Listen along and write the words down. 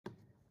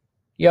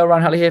Yeah,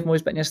 Ryan Hatley here from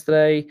Always Bet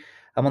Yesterday.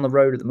 I'm on the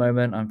road at the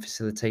moment. I'm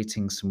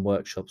facilitating some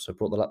workshops. So I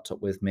brought the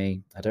laptop with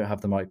me. I don't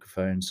have the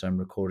microphone, so I'm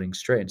recording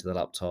straight into the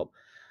laptop.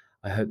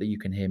 I hope that you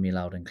can hear me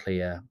loud and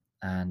clear.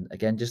 And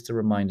again, just a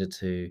reminder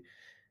to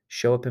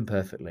show up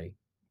imperfectly.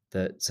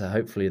 That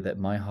hopefully that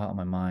my heart and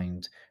my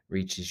mind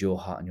reaches your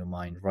heart and your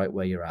mind right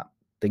where you're at.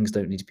 Things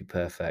don't need to be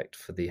perfect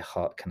for the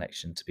heart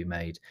connection to be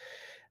made.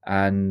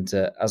 And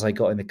as I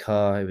got in the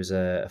car, it was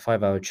a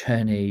 5-hour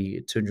journey,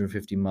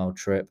 250-mile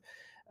trip.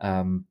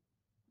 Um,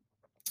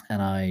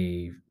 and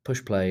I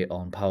push play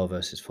on Power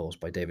versus Force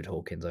by David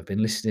Hawkins. I've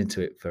been listening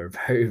to it for a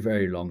very,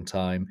 very long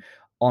time,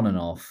 on and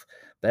off.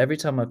 But every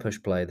time I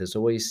push play, there's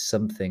always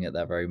something at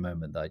that very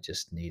moment that I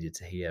just needed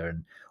to hear,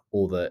 and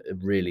or that it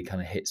really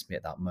kind of hits me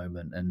at that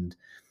moment. And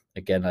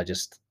again, I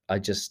just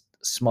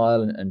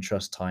smile and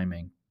trust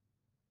timing.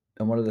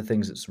 And one of the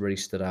things that's really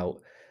stood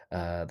out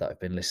that I've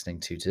been listening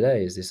to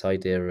today is this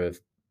idea of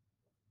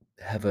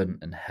heaven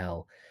and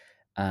hell,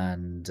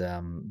 and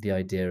the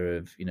idea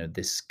of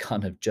this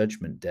kind of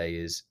judgment day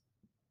is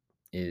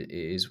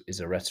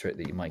a rhetoric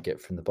that you might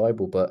get from the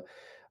Bible, but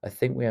I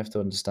think we have to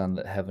understand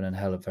that heaven and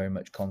hell are very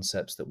much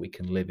concepts that we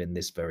can live in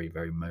this very,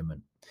 very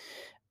moment.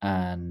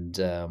 And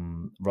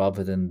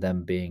rather than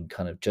them being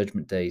kind of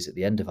judgment days at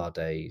the end of our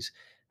days,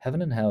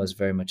 heaven and hell is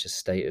very much a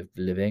state of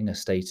living, a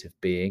state of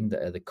being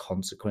that are the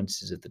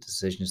consequences of the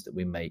decisions that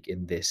we make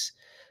in this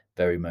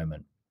very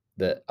moment.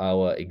 That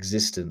our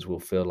existence will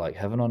feel like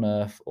heaven on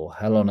earth or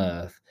hell on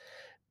earth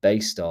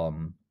based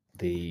on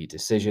the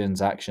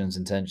decisions, actions,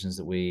 intentions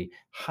that we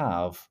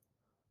have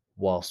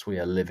whilst we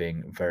are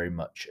living very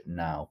much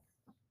now.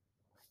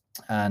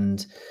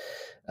 And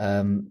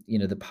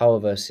the Power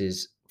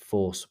versus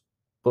Force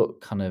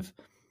book kind of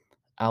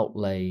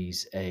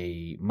outlays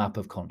a map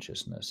of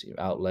consciousness. It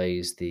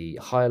outlays the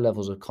higher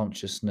levels of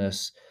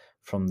consciousness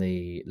from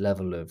the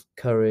level of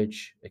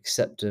courage,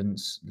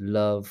 acceptance,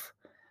 love,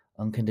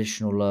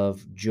 unconditional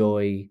love,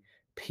 joy,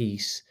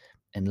 peace,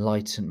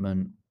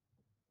 enlightenment.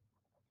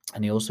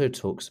 And he also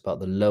talks about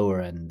the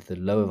lower end, the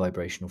lower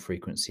vibrational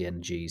frequency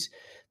energies,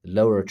 the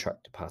lower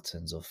attractor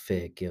patterns of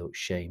fear, guilt,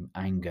 shame,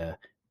 anger,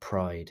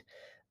 pride.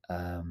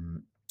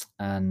 Um,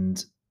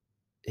 and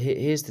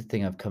here's the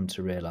thing I've come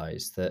to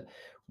realize, that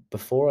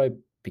before I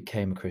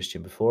became a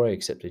Christian, before I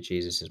accepted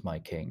Jesus as my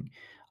king,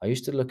 I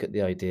used to look at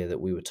the idea that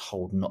we were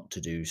told not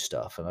to do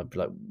stuff. And I'd be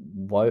like,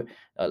 why?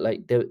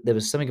 Like, there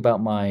was something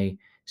about my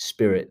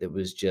spirit that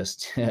was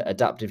just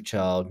adaptive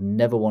child,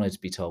 never wanted to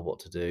be told what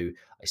to do.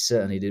 I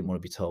certainly didn't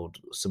want to be told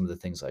some of the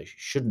things I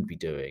shouldn't be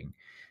doing.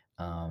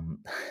 Um,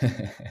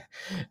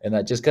 and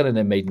that just kind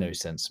of made no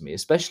sense to me,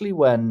 especially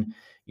when,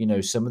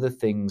 some of the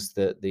things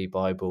that the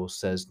Bible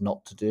says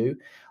not to do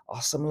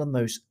are some of the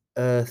most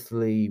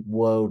earthly,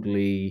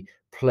 worldly,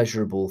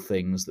 pleasurable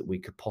things that we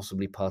could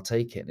possibly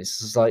partake in. It's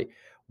just like,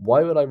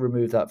 why would I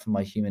remove that from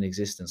my human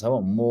existence? I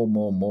want more,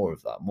 more, more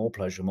of that, more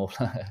pleasure, more,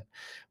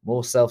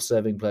 more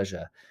self-serving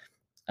pleasure.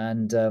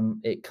 And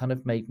it kind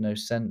of made no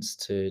sense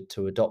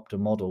to adopt a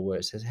model where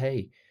it says,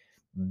 hey,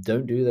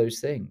 don't do those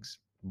things.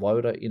 Why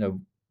would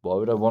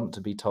I want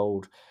to be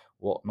told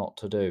what not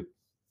to do?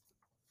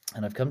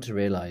 And I've come to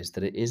realize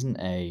that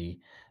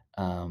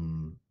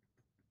um,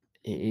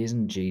 it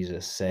isn't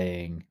Jesus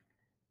saying,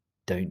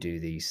 don't do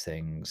these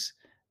things.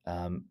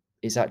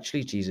 It's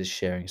actually Jesus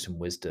sharing some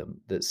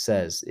wisdom that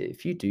says,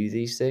 if you do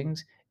these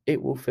things,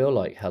 it will feel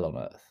like hell on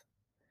earth.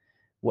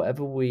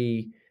 Whatever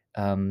we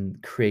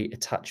create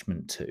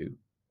attachment to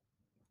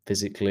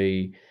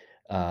physically,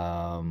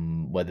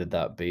 whether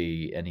that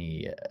be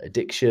any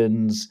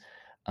addictions,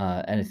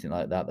 anything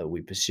like that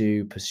we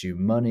pursue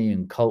money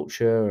and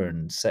culture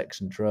and sex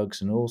and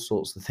drugs and all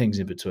sorts of things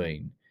in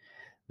between.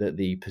 That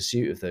the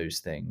pursuit of those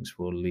things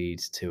will lead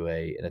to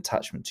an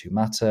attachment to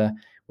matter,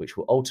 which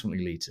will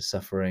ultimately lead to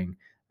suffering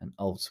and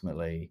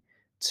ultimately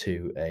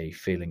to a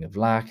feeling of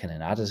lack and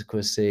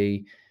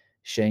inadequacy,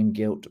 shame,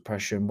 guilt,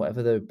 depression,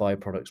 whatever the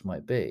byproducts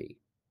might be.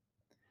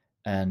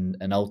 And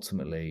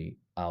ultimately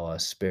our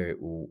spirit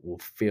will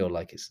feel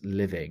like it's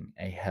living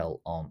a hell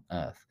on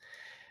earth.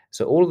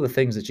 So all of the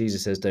things that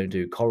Jesus says don't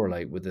do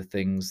correlate with the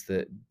things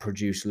that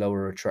produce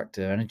lower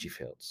attractor energy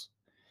fields.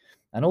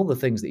 And all the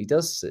things that he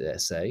does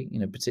say,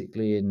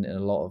 particularly in a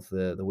lot of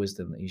the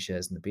wisdom that he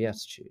shares in the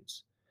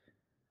Beatitudes,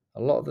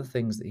 a lot of the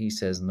things that he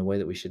says and the way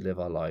that we should live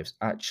our lives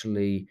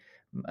actually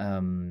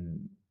um,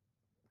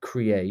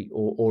 create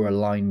or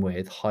align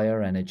with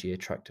higher energy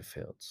attractor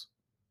fields: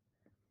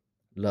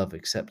 love,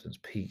 acceptance,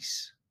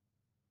 peace,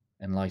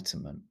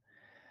 enlightenment.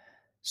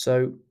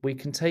 So we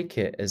can take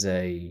it as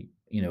a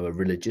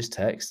religious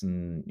text,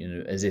 and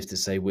as if to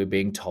say we're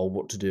being told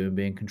what to do and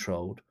being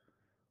controlled,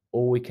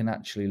 or we can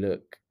actually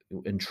look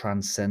and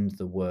transcend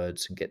the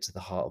words and get to the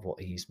heart of what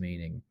he's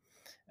meaning.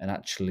 And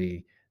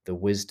actually the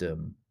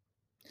wisdom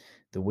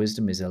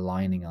is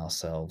aligning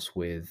ourselves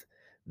with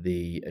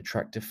the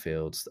attractive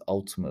fields that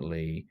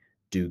ultimately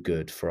do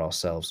good for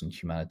ourselves and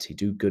humanity,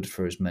 do good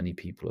for as many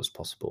people as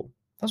possible.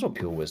 That's what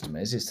pure wisdom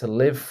is to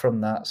live from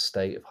that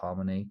state of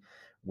harmony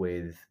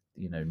with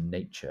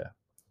nature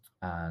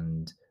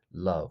and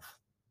love.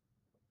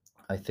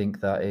 I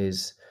think that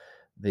is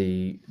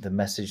the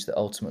message that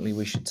ultimately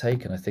we should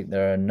take. And I think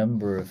there are a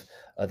number of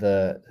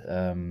other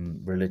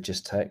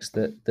religious texts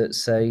that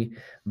say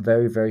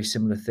very, very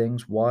similar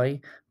things. Why?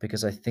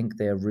 Because I think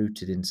they are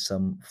rooted in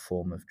some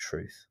form of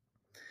truth.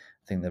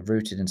 I think they're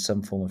rooted in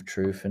some form of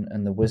truth,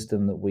 and the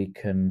wisdom that we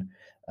can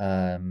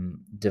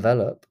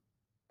develop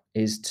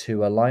is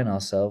to align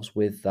ourselves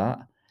with that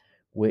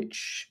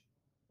which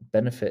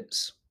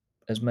benefits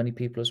as many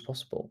people as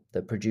possible,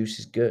 that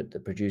produces good,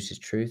 that produces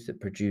truth, that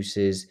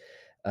produces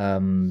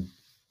um,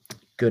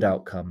 good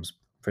outcomes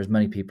for as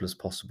many people as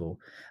possible.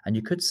 And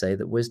you could say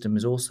that wisdom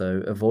is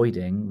also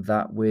avoiding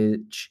that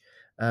which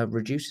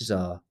reduces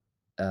our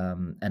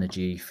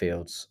energy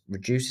fields,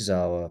 reduces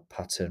our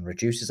pattern,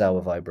 reduces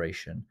our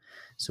vibration.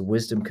 So,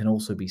 wisdom can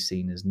also be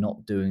seen as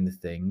not doing the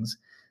things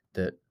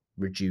that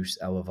reduce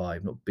our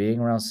vibe, not being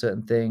around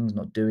certain things,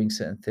 not doing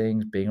certain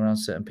things, being around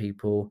certain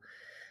people.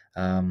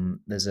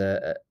 There's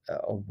a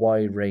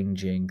wide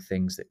ranging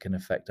things that can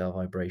affect our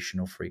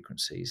vibrational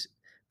frequencies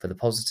for the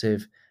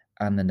positive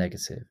and the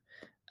negative.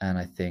 And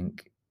I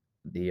think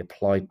the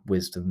applied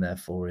wisdom,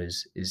 therefore,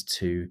 is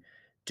to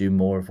do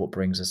more of what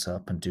brings us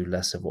up and do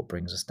less of what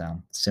brings us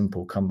down.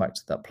 Simple. Come back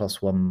to that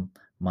plus one,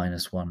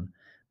 minus one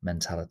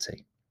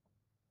mentality.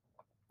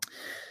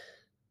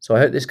 So I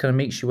hope this kind of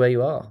meets you where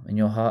you are in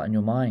your heart and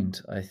your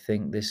mind. I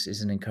think this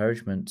is an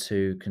encouragement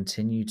to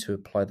continue to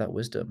apply that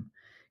wisdom.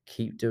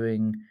 Keep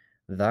doing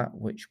that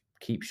which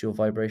keeps your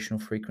vibrational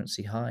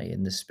frequency high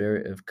in the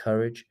spirit of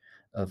courage,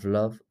 of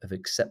love, of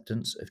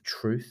acceptance, of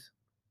truth,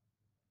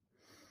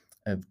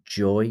 of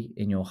joy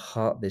in your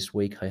heart this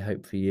week, I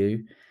hope for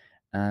you.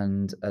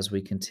 And as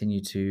we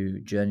continue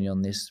to journey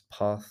on this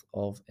path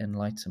of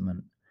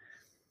enlightenment.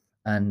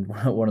 And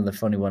one of the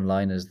funny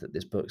one-liners that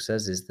this book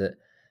says is that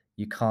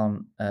you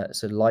can't,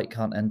 so light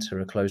can't enter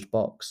a closed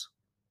box.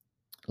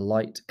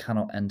 Light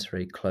cannot enter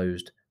a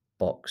closed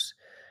box.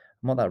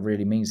 And what that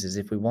really means is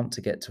if we want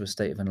to get to a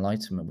state of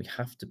enlightenment, we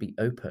have to be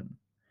open.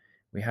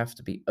 We have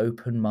to be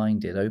open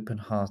minded, open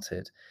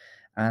hearted.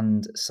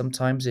 And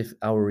sometimes, if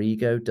our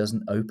ego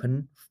doesn't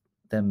open,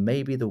 then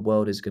maybe the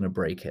world is going to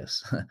break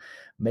us.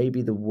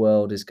 Maybe the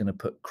world is going to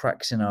put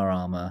cracks in our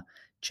armor,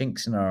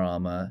 chinks in our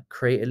armor,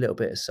 create a little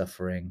bit of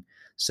suffering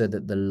so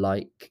that the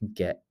light can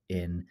get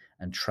in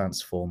and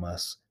transform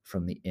us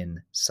from the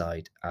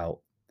inside out.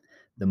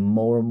 The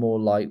more and more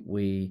light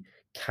we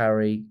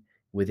carry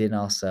within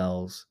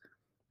ourselves,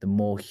 the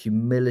more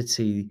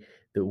humility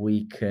that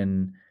we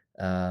can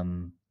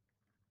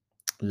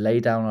lay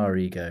down our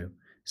ego,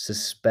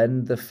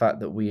 suspend the fact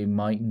that we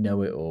might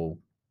know it all,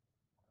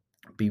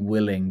 be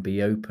willing,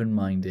 be open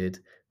minded,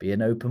 be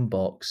an open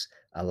box,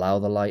 allow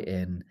the light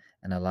in,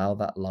 and allow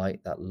that light,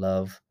 that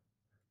love,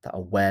 that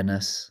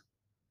awareness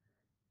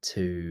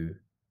to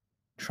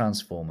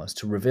transform us,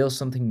 to reveal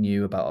something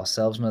new about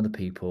ourselves and other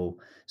people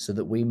so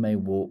that we may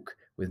walk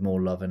with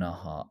more love in our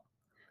heart.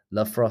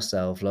 Love for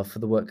ourselves, love for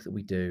the work that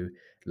we do,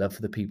 love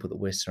for the people that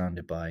we're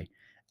surrounded by.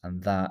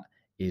 And that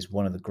is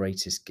one of the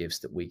greatest gifts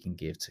that we can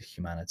give to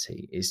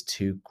humanity, is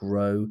to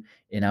grow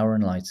in our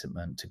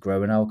enlightenment, to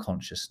grow in our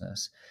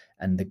consciousness.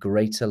 And the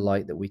greater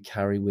light that we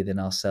carry within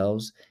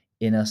ourselves,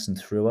 in us and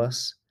through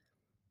us,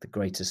 the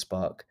greater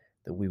spark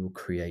that we will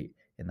create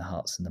in the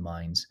hearts and the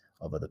minds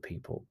of other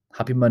people.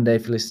 Happy Monday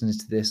for listening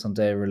to this on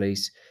day of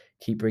release.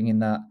 Keep bringing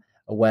that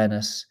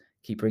awareness,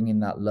 keep bringing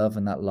that love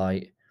and that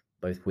light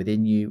both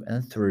within you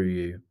and through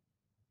you.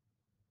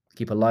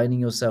 Keep aligning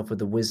yourself with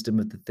the wisdom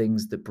of the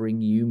things that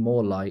bring you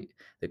more light,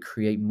 that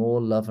create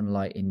more love and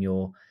light in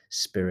your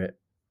spirit.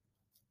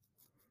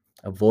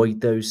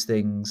 Avoid those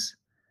things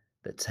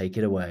that take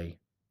it away.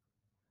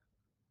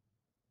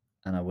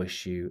 And I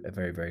wish you a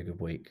very, very good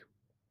week.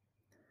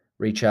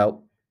 Reach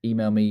out,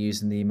 email me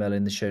using the email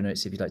in the show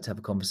notes if you'd like to have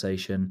a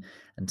conversation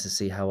and to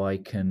see how I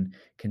can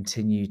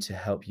continue to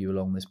help you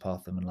along this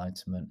path of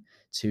enlightenment,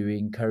 to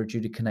encourage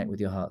you to connect with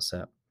your heart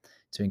set,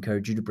 to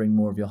encourage you to bring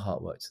more of your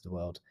heart work to the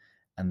world.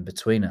 And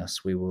between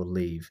us, we will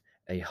leave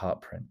a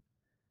heart print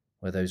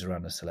where those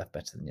around us are left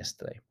better than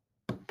yesterday.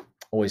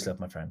 Always love,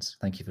 my friends.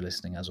 Thank you for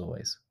listening, as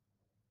always.